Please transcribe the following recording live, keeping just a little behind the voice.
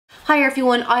Hi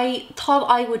everyone, I thought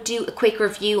I would do a quick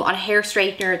review on a hair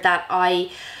straightener that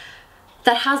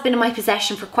has been in my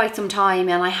possession for quite some time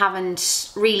and I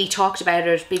haven't really talked about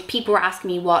it. People were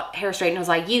asking me what hair straighteners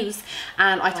I use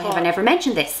and I thought I never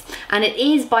mentioned this. And it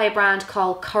is by a brand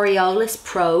called Corioliss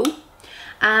Pro.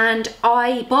 And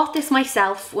I bought this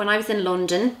myself when I was in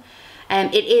London.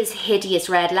 It is hideous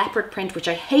red leopard print, which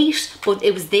I hate, but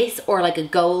it was this or like a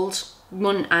gold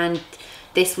one, and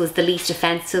this was the least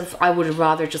offensive. I would have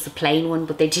rather just a plain one,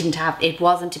 but they didn't have, it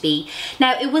wasn't to be.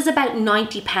 Now it was about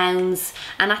 £90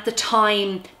 and at the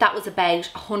time that was about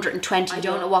 120. I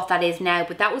don't know what that is now,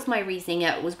 but that was my reasoning.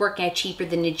 It was working out cheaper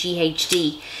than a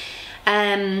GHD.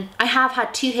 I have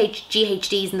had two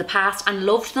GHDs in the past and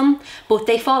loved them, but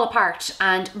they fall apart,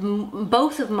 and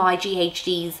both of my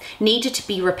GHDs needed to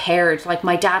be repaired. Like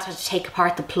my dad had to take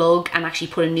apart the plug and actually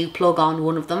put a new plug on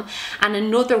one of them, and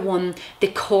another one, the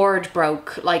cord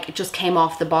broke, like it just came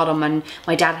off the bottom and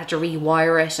my dad had to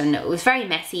rewire it, and it was very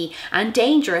messy and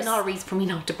dangerous. Not a reason for me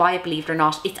not to buy it, believe it or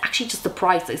not. It's actually just the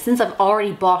price. Like, since I've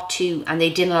already bought two and they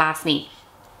didn't last me.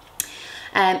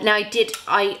 Now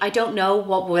I don't know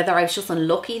whether I was just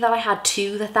unlucky that I had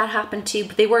two that happened to,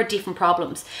 but they were different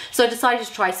problems. So I decided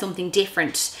to try something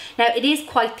different. Now it is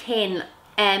quite thin.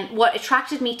 What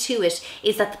attracted me to it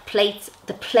is that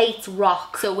the plates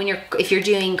rock. So if you're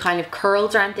doing kind of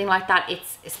curls or anything like that,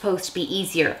 it's supposed to be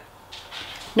easier.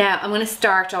 Now I'm going to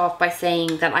start off by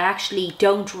saying that I actually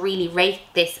don't really rate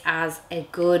this as a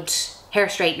good hair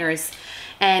straighteners.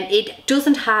 It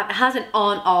has an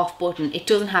on-off button. It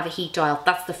doesn't have a heat dial.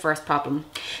 That's the first problem.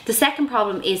 The second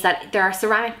problem is that there are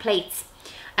ceramic plates,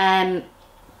 but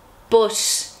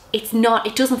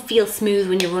it doesn't feel smooth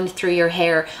when you run it through your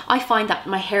hair. I find that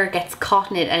my hair gets caught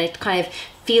in it and it kind of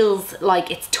feels like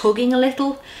it's tugging a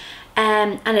little.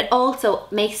 And it also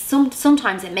makes,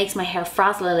 sometimes it makes my hair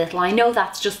frazzle a little. I know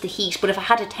that's just the heat, but if I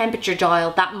had a temperature dial,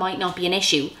 that might not be an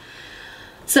issue.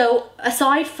 So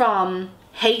aside from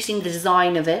hating the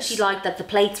design of it, I like that the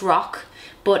plates rock,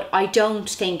 but I don't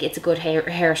think it's a good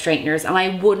hair straighteners, and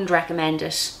I wouldn't recommend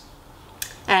it.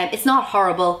 It's not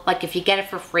horrible. Like if you get it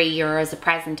for free or as a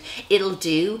present, it'll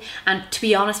do. And to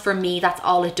be honest, for me, that's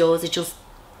all it does.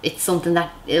 It's something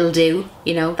that it'll do,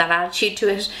 you know, that attitude to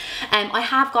it. I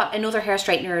have got another hair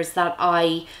straighteners that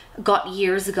I got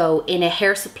years ago in a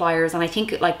hair suppliers, and I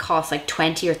think it like costs like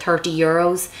 20 or 30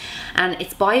 euros, and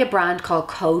it's by a brand called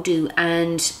Kodu,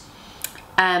 and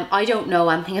I don't know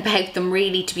anything about them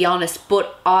really, to be honest,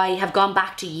 but I have gone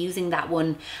back to using that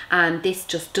one and this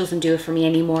just doesn't do it for me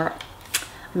anymore,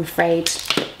 I'm afraid.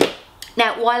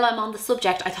 Now, while I'm on the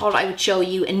subject, I thought I would show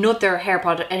you another hair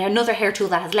product and another hair tool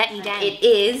that has let me down. It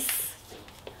is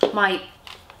my,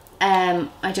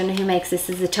 I don't know who makes this.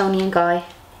 Is it Toni Guy?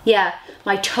 Yeah,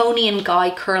 my Toni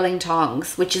Guy curling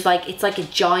tongs, which is like, it's like a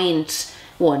giant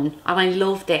one, and I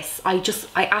love this. I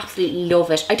absolutely love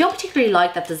it. I don't particularly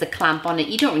like that there's a clamp on it.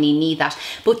 You don't really need that,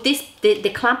 but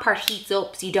the clamp part heats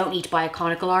up, so you don't need to buy a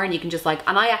conical iron. You can just like,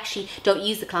 and I actually don't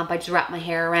use the clamp, I just wrap my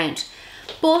hair around.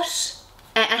 But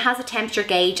it has a temperature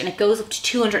gauge and it goes up to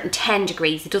 210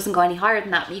 degrees. It doesn't go any higher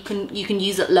than that, but you can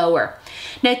use it lower.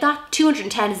 Now that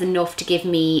 210 is enough to give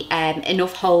me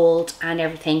enough hold and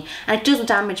everything, and it doesn't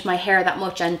damage my hair that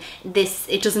much, and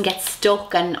it doesn't get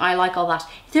stuck, and I like all that.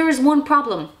 There is one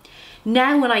problem.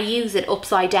 Now when I use it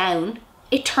upside down,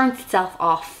 it turns itself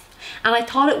off. And I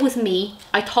thought it was me.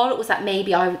 I thought it was that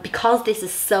maybe because this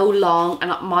is so long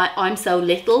and I'm so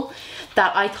little,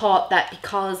 that I thought that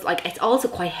because like it's also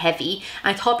quite heavy,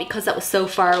 and I thought because that was so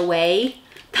far away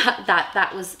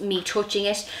that was me touching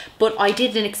it. But I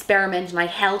did an experiment and I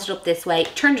held it up this way,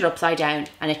 turned it upside down,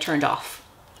 and it turned off.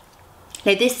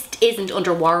 Now this isn't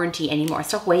under warranty anymore.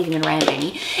 Stop waving it around,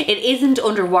 Amy. It isn't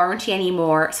under warranty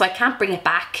anymore, so I can't bring it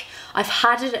back. I've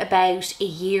had it about a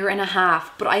year and a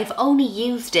half, but I've only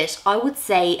used it, I would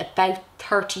say, about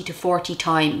 30 to 40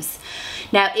 times.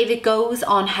 Now, if it goes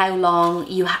on how long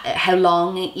you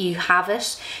have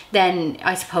it, then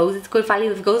I suppose it's good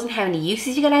value. If it goes on how many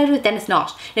uses you get out of it, then it's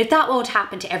not. Now, that won't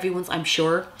happen to everyone's, I'm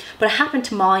sure, but it happened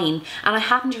to mine, and I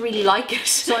happen to really like it.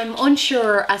 So I'm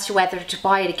unsure as to whether to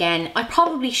buy it again. I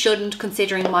probably shouldn't,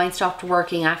 considering mine stopped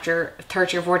working after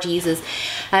 30 or 40 uses.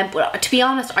 But to be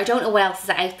honest, I don't know what else is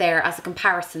out there as a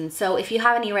comparison. So if you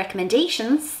have any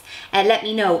recommendations, let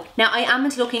me know. Now I am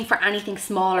looking for anything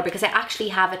smaller because I actually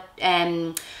have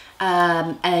Andrew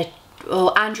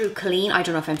Colleen, I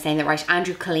don't know if I'm saying that right,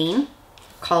 Andrew Colleen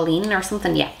or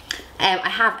something, yeah. I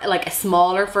have like a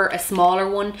smaller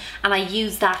one, and I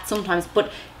use that sometimes,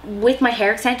 but with my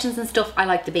hair extensions and stuff, I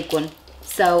like the big one.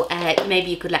 So maybe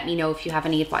you could let me know if you have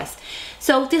any advice.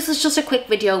 So this was just a quick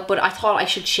video, but I thought I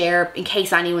should share in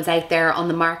case anyone's out there on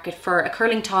the market for a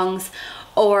curling tongs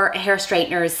or a hair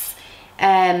straighteners.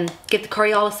 Give the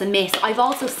Corioliss a miss. I've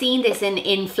also seen this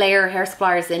in Flair hair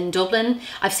suppliers in Dublin.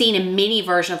 I've seen a mini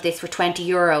version of this for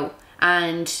 €20,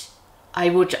 and I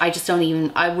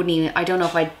don't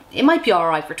know if it might be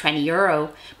alright for €20,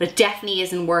 but it definitely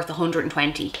isn't worth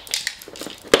 120.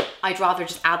 I'd rather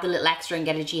just add the little extra and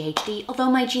get a GHD, although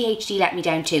my GHD let me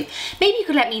down too. Maybe you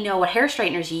could let me know what hair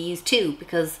straighteners you use too,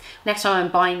 because next time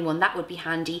I'm buying one, that would be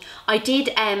handy. I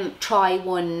did try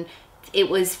one. It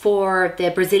was for the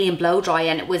Brazilian blow dry,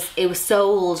 and it was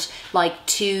sold like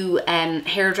to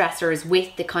hairdressers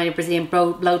with the kind of Brazilian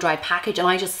blow dry package, and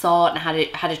I just saw it and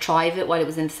had a try of it while it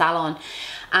was in the salon,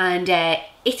 and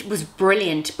it was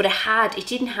brilliant. But it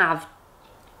didn't have,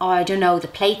 oh, I don't know, the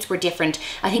plates were different.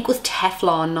 I think it was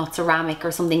Teflon, not ceramic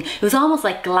or something. It was almost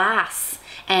like glass,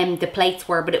 the plates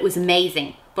were, but it was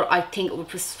amazing. But I think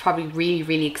it was probably really,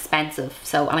 really expensive.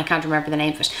 So, and I can't remember the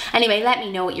name of it. Anyway, let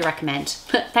me know what you recommend.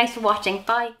 Thanks for watching.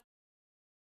 Bye.